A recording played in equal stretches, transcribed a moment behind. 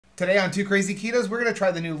Today on Two Crazy Ketos, we're going to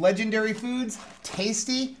try the new Legendary Foods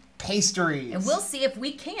Tasty Pastries. And we'll see if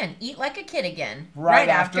we can eat like a kid again right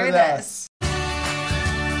after this.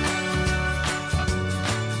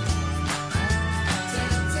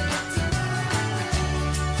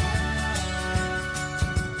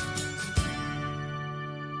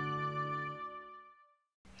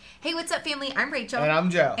 Hey, what's up, family? I'm Rachel. And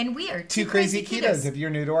I'm Joe. And we are Two Crazy Ketos. If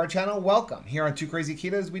you're new to our channel, welcome. Here on Two Crazy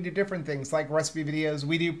Ketos, we do different things like recipe videos.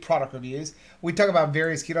 We do product reviews. We talk about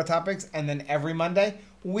various keto topics. And then every Monday,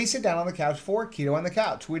 we sit down on the couch for Keto on the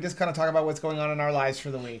Couch. We just kind of talk about what's going on in our lives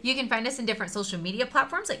for the week. You can find us in different social media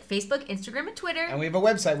platforms like Facebook, Instagram, and Twitter. And we have a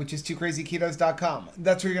website, which is twocrazyketos.com.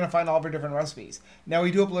 That's where you're going to find all of our different recipes. Now,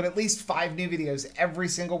 we do upload at least 5 new videos every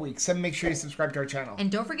single week, so make sure you subscribe to our channel.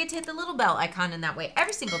 And don't forget to hit the little bell icon, and that way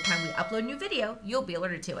every single time we upload a new video, you'll be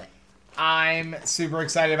alerted to it. I'm super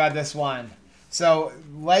excited about this one. So,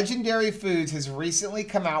 Legendary Foods has recently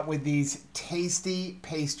come out with these tasty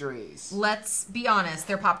pastries. Let's be honest,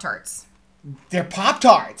 they're Pop-Tarts. They're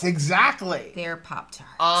Pop-Tarts, exactly. They're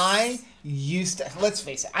Pop-Tarts. I used to, let's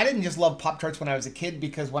face it, I didn't just love Pop-Tarts when I was a kid,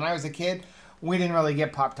 because when I was a kid, we didn't really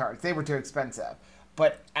get Pop-Tarts. They were too expensive.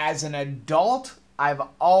 But as an adult, I've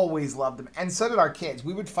always loved them. And so did our kids.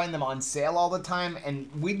 We would find them on sale all the time, and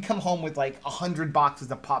we'd come home with like 100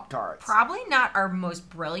 boxes of Pop-Tarts. Probably not our most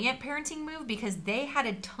brilliant parenting move, because they had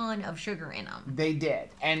a ton of sugar in them. They did.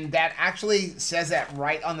 And that actually says that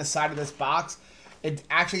right on the side of this box. It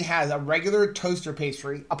actually has a regular toaster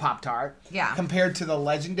pastry, a Pop-Tart, compared to the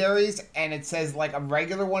Legendaries, and it says like a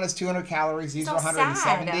regular one is 200 calories, these are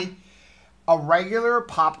 170. Sad. A regular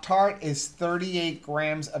Pop-Tart is 38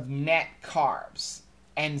 grams of net carbs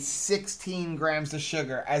and 16 grams of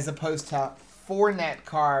sugar, as opposed to 4 net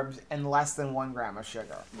carbs and less than 1 gram of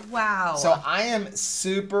sugar. Wow. So I am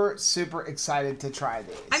super, super excited to try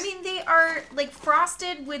these. I mean, they are like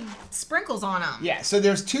frosted with sprinkles on them. Yeah, so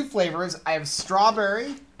there's 2 flavors. I have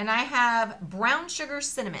strawberry. And I have brown sugar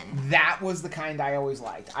cinnamon. That was the kind I always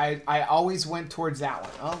liked. I always went towards that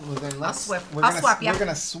one. Oh, well then let's swap. Yeah. We're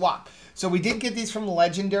gonna swap. So we did get these from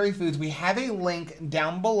Legendary Foods. We have a link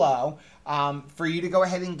down below for you to go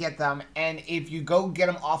ahead and get them. And if you go get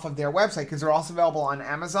them off of their website, because they're also available on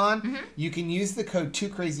Amazon, you can use the code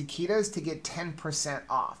 2crazyketos to get 10%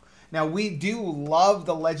 off. Now, we do love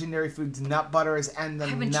the Legendary Foods nut butters and the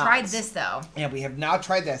nuts. I haven't tried this, though. Yeah, we have not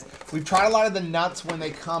tried this. We've tried a lot of the nuts when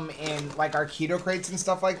they come in, like, our keto crates and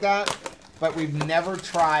stuff like that, but we've never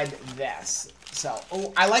tried this. So,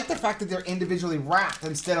 I like the fact that they're individually wrapped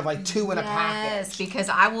instead of, like, 2 in a package. Yes, because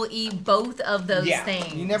I will eat both of those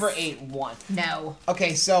things. You never ate one. No.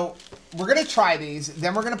 Okay, so we're going to try these.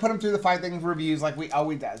 Then we're going to put them through the 5 things reviews like we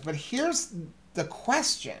always does. But here's the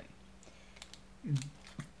question.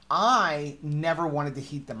 I never wanted to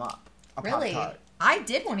heat them up. Really? Pop-Tart. I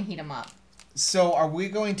did want to heat them up. So are we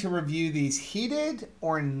going to review these heated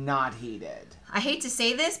or not heated? I hate to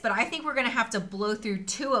say this, but I think we're going to have to blow through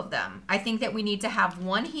 2 of them. I think that we need to have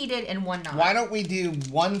one heated and one not. Why don't we do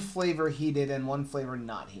one flavor heated and one flavor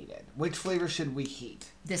not heated? Which flavor should we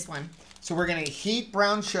heat? This one. So we're going to heat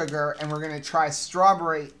brown sugar and we're going to try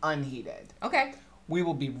strawberry unheated. Okay. We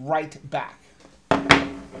will be right back.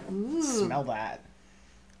 Ooh. Smell that.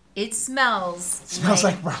 It smells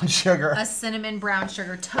like brown sugar. A cinnamon brown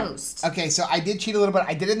sugar toast. Okay, so I did cheat a little bit.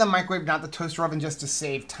 I did it in the microwave, not the toaster oven, just to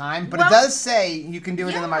save time. But it does say you can do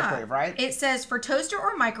it in the microwave, right? It says, for toaster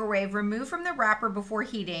or microwave, remove from the wrapper before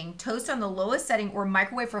heating. Toast on the lowest setting or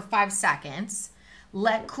microwave for 5 seconds.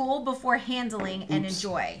 Let cool before handling and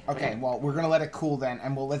enjoy. Okay, well, we're going to let it cool then,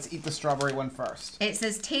 and let's eat the strawberry one first. It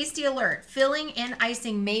says, tasty alert. Filling and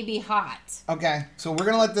icing may be hot. Okay, so we're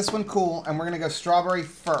going to let this one cool, and we're going to go strawberry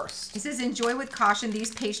first. It says, enjoy with caution.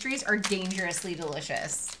 These pastries are dangerously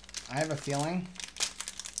delicious. I have a feeling.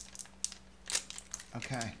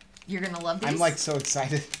 Okay. You're going to love these? I'm like so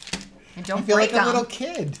excited. And don't I feel break like them. a little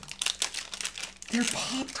kid. They're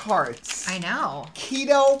Pop-Tarts. I know.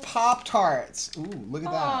 Keto Pop-Tarts. Ooh, look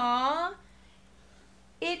at that. Aww.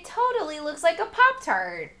 It totally looks like a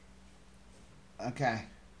Pop-Tart. Okay.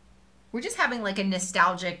 We're just having like a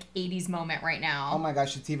nostalgic 80s moment right now. Oh my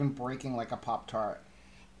gosh, it's even breaking like a Pop-Tart.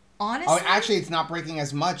 Honestly. Oh, actually, it's not breaking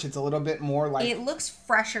as much. It's a little bit more like... It looks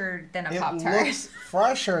fresher than a Pop-Tart. It looks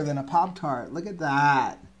fresher than a Pop-Tart. Look at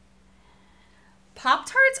that.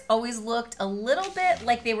 Pop-Tarts always looked a little bit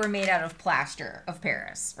like they were made out of plaster of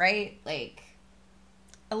Paris, right? Like,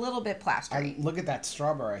 a little bit plastery. Look at that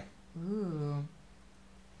strawberry. Ooh.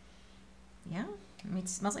 Yeah. I mean, it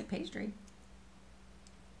smells like pastry.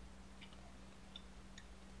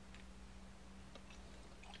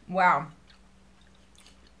 Wow.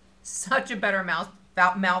 Such a better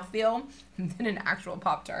mouthfeel than an actual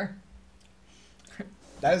Pop-Tart.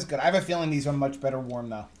 That is good. I have a feeling these are much better warm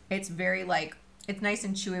though. It's very like, it's nice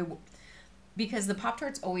and chewy because the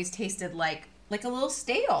Pop-Tarts always tasted like a little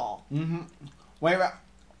stale. Mm-hmm. Wait,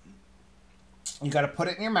 you got to put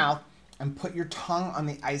it in your mouth and put your tongue on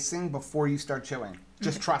the icing before you start chewing.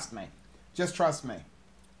 Just trust me. Just trust me.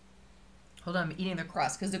 Hold on, I'm eating the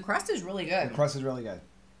crust because the crust is really good. The crust is really good.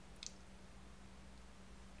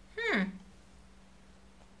 It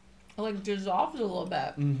like dissolves a little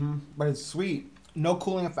bit. Mm-hmm. But it's sweet. No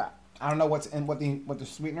cooling effect. I don't know what's in what the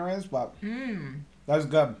sweetener is, but that was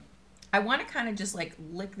good. I want to kind of just like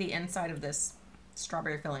lick the inside of this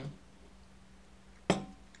strawberry filling.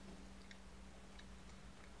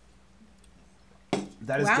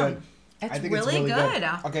 That is good. It's I think really, it's really good.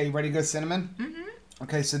 Okay, you ready to go cinnamon? Mm-hmm.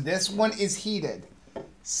 Okay, so this one is heated.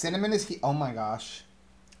 Cinnamon is oh my gosh.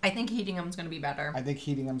 I think heating them is going to be better. I think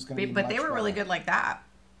heating them is going to be But much they were really better. good like that.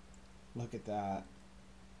 Look at that.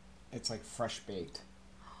 It's like fresh baked.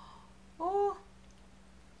 Oh.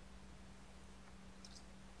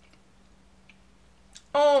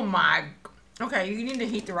 Oh my. Okay, you need to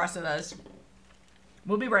heat the rest of this.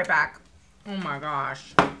 We'll be right back. Oh my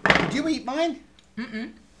gosh. Did you eat mine?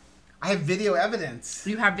 Mm-mm. I have video evidence.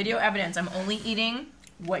 You have video evidence. I'm only eating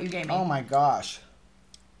what you gave me. Oh my gosh.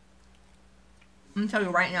 I'm going to tell you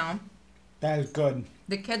right now. That is good.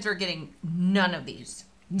 The kids are getting none of these.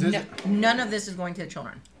 None of this is going to the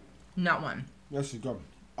children. Not one. This is good.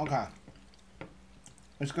 Okay.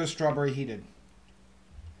 Let's go strawberry heated.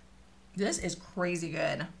 This is crazy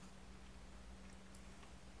good.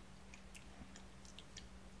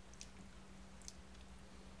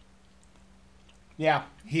 Yeah,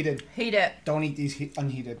 heated. Heat it. Don't eat these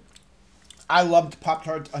unheated. I loved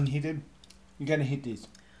Pop-Tarts unheated. You're going to heat these.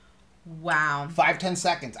 Wow. 5-10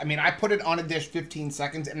 seconds. I mean, I put it on a dish 15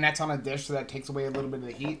 seconds, and that's on a dish, so that takes away a little bit of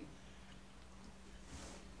the heat.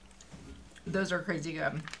 Those are crazy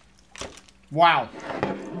good. Wow.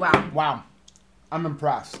 Wow. Wow. I'm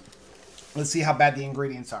impressed. Let's see how bad the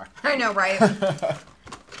ingredients are. I know, right?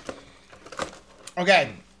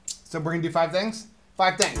 Okay, so we're going to do 5 things?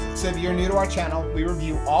 5 things. So if you're new to our channel, we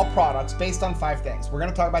review all products based on 5 things. We're going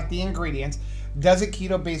to talk about the ingredients. Does it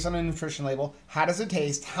keto based on a nutrition label? How does it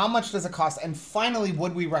taste? How much does it cost? And finally,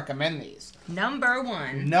 would we recommend these? Number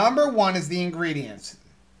 1. Number 1 is the ingredients.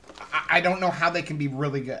 I don't know how they can be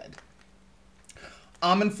really good.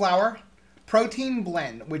 Almond flour, protein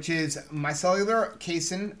blend, which is micellar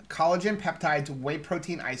casein, collagen peptides, whey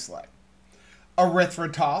protein isolate.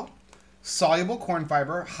 Erythritol, soluble corn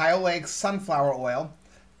fiber, high oleic sunflower oil,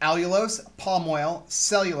 allulose, palm oil,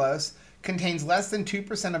 cellulose, contains less than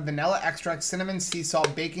 2% of vanilla extract, cinnamon, sea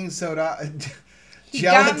salt, baking soda, You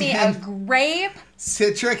got me a grape.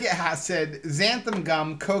 citric acid, xanthan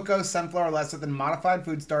gum, cocoa, sunflower lecithin, modified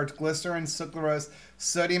food starch, glycerin, sucralose,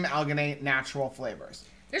 sodium alginate, natural flavors.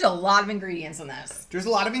 There's a lot of ingredients in this. There's a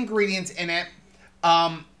lot of ingredients in it.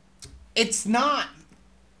 It's not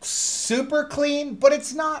super clean, but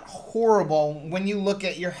it's not horrible when you look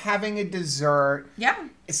at you're having a dessert. Yeah.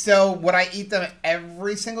 So would I eat them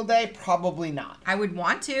every single day? Probably not. I would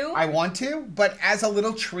want to. I want to, but as a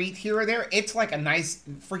little treat here or there, it's like a nice,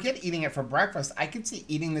 forget eating it for breakfast. I could see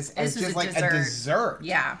eating this as just like a dessert.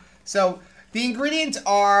 Yeah. So the ingredients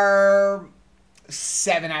are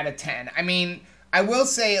 7 out of 10. I mean, I will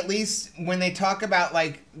say at least when they talk about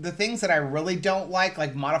like the things that I really don't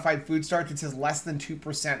like modified food starch, it says less than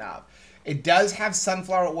 2% of. It does have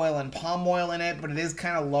sunflower oil and palm oil in it, but it is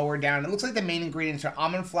kind of lower down. It looks like the main ingredients are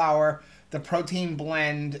almond flour, the protein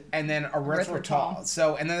blend, and then erythritol.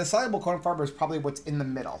 So, and then the soluble corn fiber is probably what's in the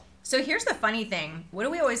middle. So here's the funny thing. What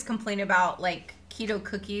do we always complain about, like keto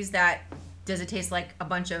cookies that does it taste like a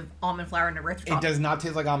bunch of almond flour and erythritol? It does not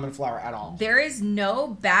taste like almond flour at all. There is no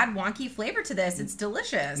bad wonky flavor to this. It's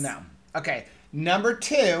delicious. No. Okay. Number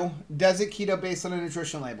 2, does it keto based on a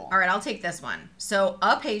nutrition label? All right, I'll take this one. So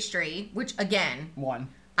a pastry, which again, 1.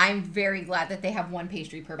 I'm very glad that they have 1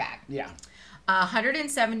 pastry per bag. Yeah.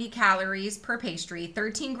 170 calories per pastry,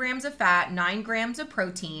 13 grams of fat, 9 grams of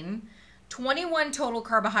protein, 21 total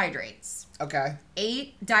carbohydrates. Okay.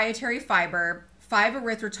 8 dietary fiber, 5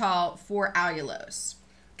 erythritol, 4 allulose.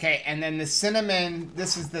 Okay, and then the cinnamon,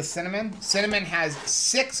 this is the cinnamon. Cinnamon has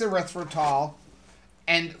 6 erythritol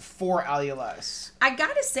and 4 allulose. I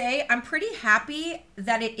gotta say, I'm pretty happy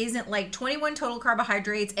that it isn't like 21 total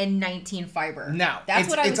carbohydrates and 19 fiber. No, that's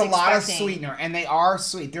what I was expecting. It's a lot of expecting. sweetener, and they are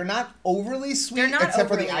sweet. They're not overly sweet, They're not except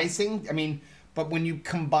for the overly. icing. I mean, but when you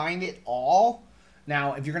combine it all,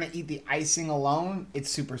 now if you're gonna eat the icing alone, it's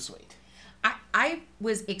super sweet. I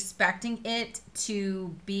was expecting it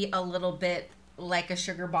to be a little bit like a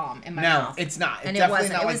sugar bomb in my mouth. No, it's not. It's And definitely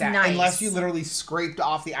it not like was that. nice. Unless you literally scraped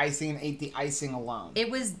off the icing and ate the icing alone. It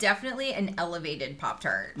was definitely an elevated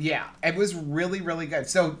Pop-Tart. Yeah, it was really, really good.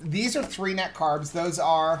 So these are 3 net carbs. Those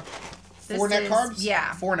are 4 net carbs?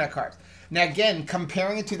 Yeah. 4 net carbs. Now again,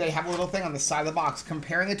 comparing it to, they have a little thing on the side of the box,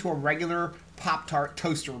 comparing it to a regular Pop-Tart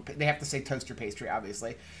toaster, they have to say toaster pastry,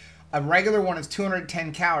 obviously. A regular one is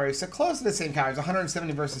 210 calories, so close to the same calories,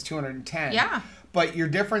 170 versus 210. Yeah. But your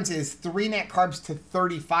difference is 3 net carbs to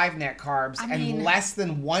 35 net carbs, and less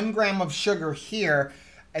than 1 gram of sugar here,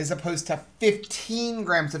 as opposed to 15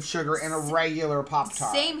 grams of sugar in a regular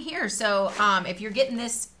Pop-Tart. Same here. So if you're getting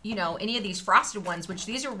this, you know, any of these frosted ones, which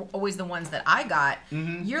these are always the ones that I got,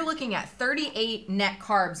 you're looking at 38 net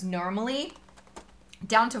carbs normally,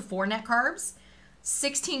 down to 4 net carbs,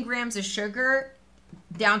 16 grams of sugar,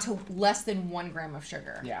 down to less than 1 gram of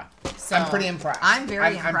sugar. Yeah. So I'm pretty impressed. I'm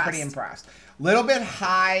very impressed. I'm pretty impressed. Little bit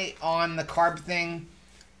high on the carb thing.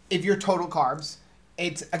 If you're total carbs,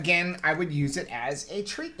 it's, again, I would use it as a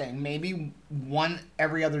treat thing. Maybe one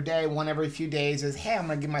every other day, one every few days is, hey, I'm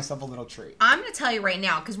going to give myself a little treat. I'm going to tell you right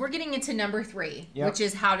now, because we're getting into number 3, which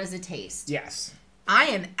is how does it taste? Yes. I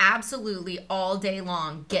am absolutely all day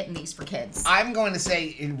long getting these for kids. I'm going to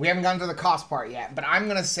say, we haven't gotten to the cost part yet, but I'm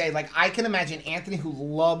going to say, like, I can imagine Anthony, who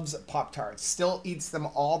loves Pop-Tarts, still eats them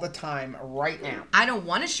all the time right now. I don't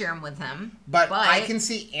want to share them with him. But I can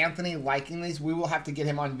see Anthony liking these. We will have to get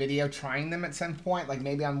him on video trying them at some point, like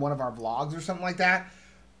maybe on one of our vlogs or something like that,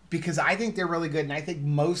 because I think they're really good, and I think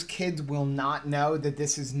most kids will not know that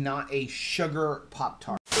this is not a sugar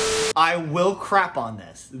Pop-Tart. I will crap on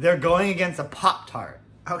this. They're going against a Pop-Tart.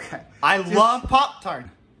 Okay. I love Pop-Tart.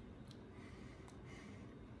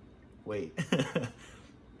 Wait. That's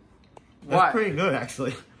What? pretty good,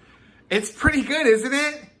 actually. It's pretty good, isn't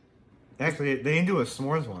it? Actually, they didn't do a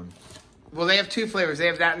s'mores one. Well, they have 2 flavors. They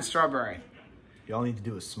have that and strawberry. Y'all need to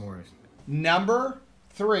do a s'mores. Number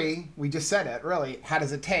 3, we just said it, really. How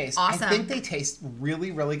does it taste? Awesome. I think they taste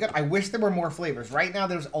really, really good. I wish there were more flavors. Right now,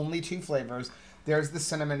 there's only 2 flavors. There's the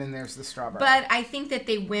cinnamon and there's the strawberry. But I think that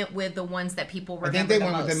they went with the ones that people remember. I think they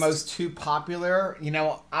went with the most 2 popular. You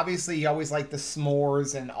know, obviously you always like the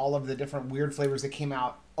s'mores and all of the different weird flavors that came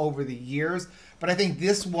out over the years. But I think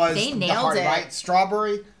this was They the nailed heart, it. right?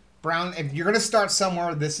 Strawberry, brown. If you're going to start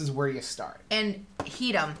somewhere, this is where you start. And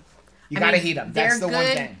heat them. You got to heat them. That's the one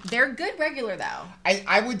thing. They're good regular, though.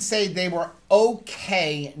 I would say they were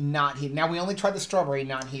okay not heated. Now, we only tried the strawberry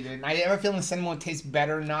not heated. And I have a feeling the cinnamon one tastes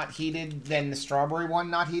better not heated than the strawberry one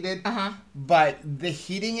not heated. Uh-huh. But the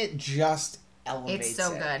heating it just elevates It's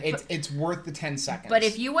so it. good. It's worth the 10 seconds. But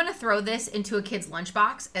if you want to throw this into a kid's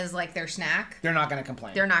lunchbox as like their snack, they're not going to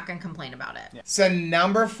complain. they're not going to complain about it. Yeah. So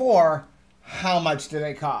number 4, how much do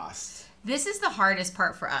they cost? This is the hardest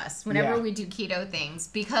part for us whenever we do keto things,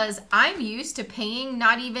 because I'm used to paying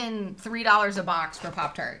not even $3 a box for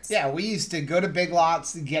Pop-Tarts. Yeah, we used to go to Big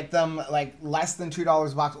Lots, get them like less than $2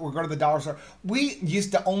 a box, or go to the dollar store. We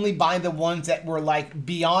used to only buy the ones that were like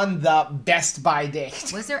beyond the best by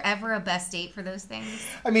date. Was there ever a best date for those things?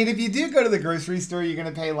 I mean, if you do go to the grocery store, you're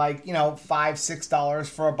going to pay like, you know, $5, $6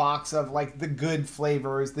 for a box of like the good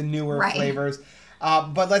flavors, the newer flavors.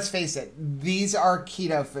 But let's face it, these are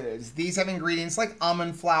keto foods. These have ingredients like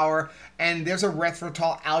almond flour, and there's a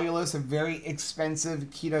erythritol allulose, a very expensive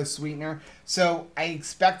keto sweetener. So I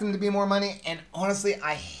expect them to be more money, and honestly,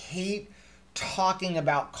 I hate talking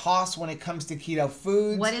about costs when it comes to keto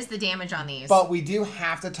foods. What is the damage on these? But we do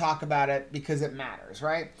have to talk about it because it matters,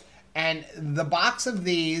 right? And the box of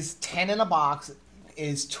these, 10 in a box,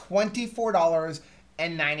 is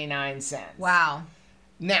 $24.99. Wow.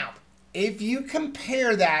 Now, if you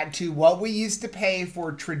compare that to what we used to pay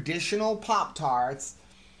for traditional Pop-Tarts,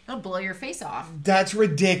 It'll blow your face off. that's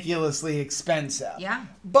ridiculously expensive. Yeah.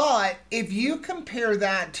 But if you compare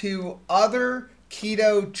that to other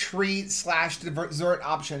keto treat / dessert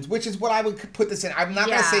options, which is what I would put this in. I'm not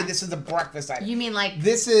going to say this is a breakfast item. You mean like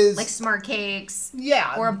this is like Smart Cakes?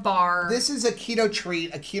 Yeah. Or a bar? This is a keto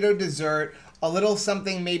treat, a keto dessert, a little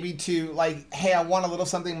something maybe to like, hey, I want a little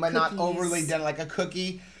something but not overly done, like a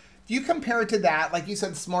cookie. If you compare it to that, like you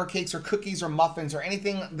said, Smart Cakes or cookies or muffins or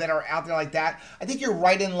anything that are out there like that, I think you're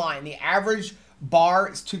right in line. The average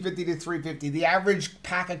bar is $250 to $350. The average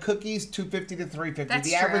pack of cookies, $250 to $350. That's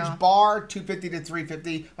the average true. bar, $250 to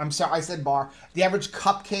 $350. I'm sorry, I said bar. The average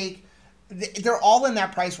cupcake, they're all in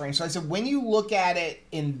that price range. So I said, when you look at it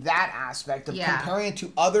in that aspect of comparing it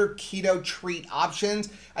to other keto treat options,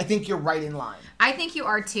 I think you're right in line. I think you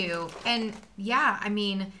are too. And yeah, I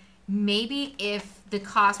mean, maybe if the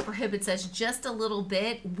cost prohibits us just a little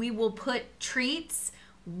bit, we will put treats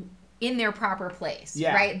in their proper place,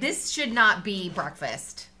 Yeah. right? This should not be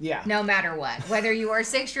breakfast. Yeah. No matter what. Whether you are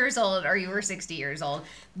 6 years old or you are 60 years old.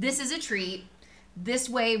 This is a treat. This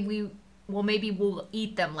way maybe we'll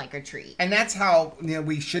eat them like a treat. And that's how, you know,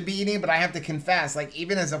 we should be eating, but I have to confess, like,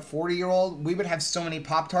 even as a 40-year-old, we would have so many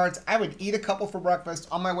Pop-Tarts. I would eat a couple for breakfast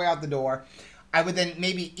on my way out the door. I would then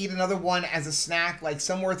maybe eat another one as a snack, like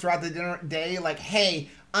somewhere throughout the day, like, hey,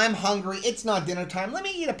 I'm hungry, it's not dinner time, let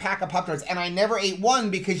me eat a pack of Pop-Tarts. And I never ate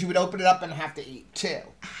one because you would open it up and have to eat two.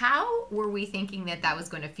 How were we thinking that that was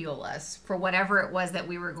going to fuel us for whatever it was that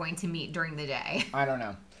we were going to meet during the day? I don't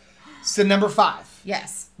know. So number 5.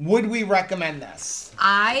 Yes. Would we recommend this?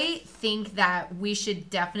 I think that we should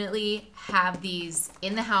definitely have these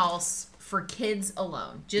in the house for kids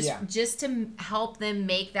alone. Just to help them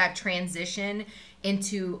make that transition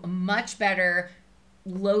into much better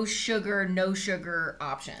low sugar, no sugar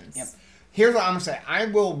options. Yep. Here's what I'm going to say. I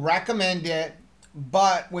will recommend it,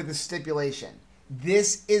 but with a stipulation.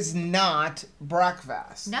 This is not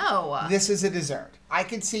breakfast. No. This is a dessert. I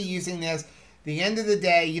could see using this the end of the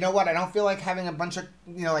day. You know what? I don't feel like having a bunch of,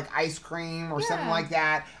 you know, like ice cream or something like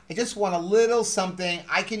that. I just want a little something.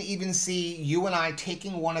 I can even see you and I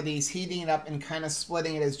taking one of these, heating it up, and kind of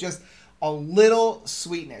splitting it as just a little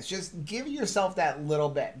sweetness. Just give yourself that little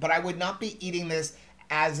bit. But I would not be eating this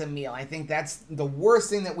as a meal. I think that's the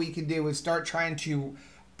worst thing that we could do, is start trying to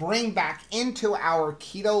bring back into our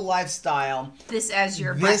keto lifestyle this as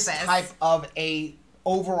your this breakfast. type of a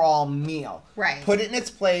overall meal. Right. Put it in its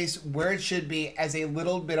place where it should be, as a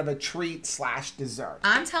little bit of a treat / dessert.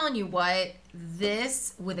 I'm telling you what,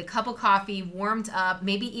 this with a cup of coffee warmed up,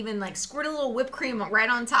 maybe even like squirt a little whipped cream right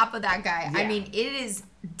on top of that guy. Yeah. I mean, it is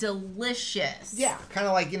delicious. Yeah, kind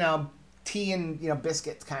of like, you know, tea and, you know,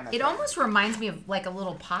 biscuits kind of It thing. almost reminds me of like a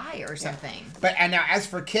little pie or something. But and now as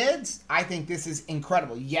for kids, I think this is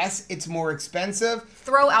incredible. Yes, it's more expensive,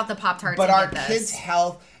 Throw out the Pop-Tarts but and our get this. kids'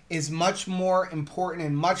 health is much more important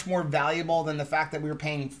and much more valuable than the fact that we were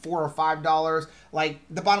paying $4 or $5. Like,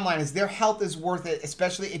 the bottom line is their health is worth it,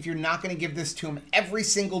 especially if you're not going to give this to them every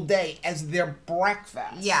single day as their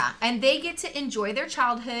breakfast. Yeah, and they get to enjoy their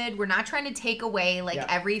childhood. We're not trying to take away like Yep.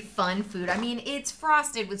 every fun food. I mean, it's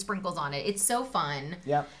frosted with sprinkles on it. It's so fun.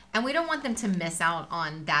 Yep. And we don't want them to miss out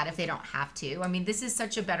on that if they don't have to. I mean, this is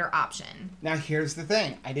such a better option. Now, here's the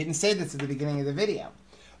thing. I didn't say this at the beginning of the video,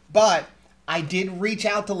 but I did reach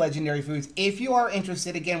out to Legendary Foods. If you are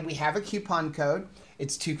interested, again, we have a coupon code.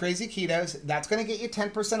 It's 2 Crazy Ketos. That's going to get you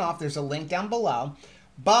 10% off. There's a link down below.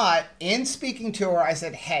 But in speaking to her, I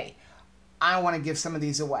said, hey, I want to give some of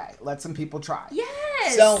these away. Let some people try.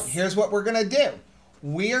 Yes. So here's what we're going to do.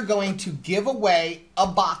 We are going to give away a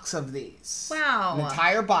box of these. Wow. An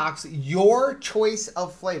entire box, your choice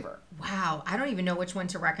of flavor. Wow, I don't even know which one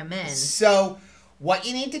to recommend. So what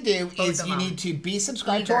you need to do is of you them. need to be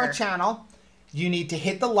subscribed to our Either. channel. You need to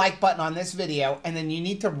hit the like button on this video, and then you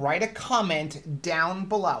need to write a comment down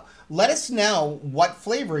below. Let us know what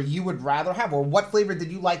flavor you would rather have, or what flavor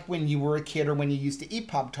did you like when you were a kid or when you used to eat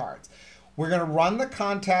Pop-Tarts. We're going to run the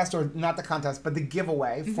contest, or not the contest, but the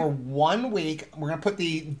giveaway for 1 week. We're going to put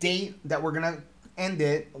the date that we're going to end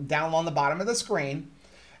it down on the bottom of the screen,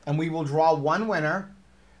 and we will draw one winner.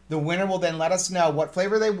 The winner will then let us know what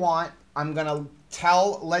flavor they want. I'm going to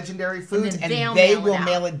tell Legendary Foods, and they will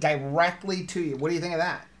mail it directly to you. What do you think of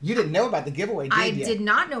that? You didn't know about the giveaway, did you? I did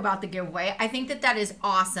not know about the giveaway. I think that that is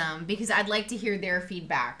awesome because I'd like to hear their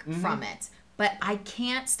feedback from it. But I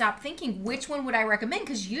can't stop thinking, which one would I recommend?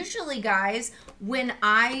 Because usually, guys, when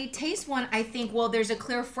I taste one, I think, well, there's a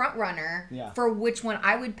clear front runner for which one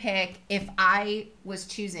I would pick if I was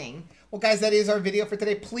choosing. Well, guys, that is our video for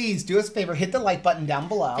today. Please do us a favor. Hit the like button down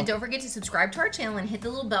below. And don't forget to subscribe to our channel and hit the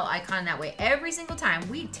little bell icon. That way, every single time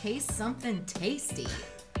we taste something tasty,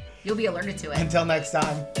 you'll be alerted to it. Until next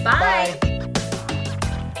time. Bye.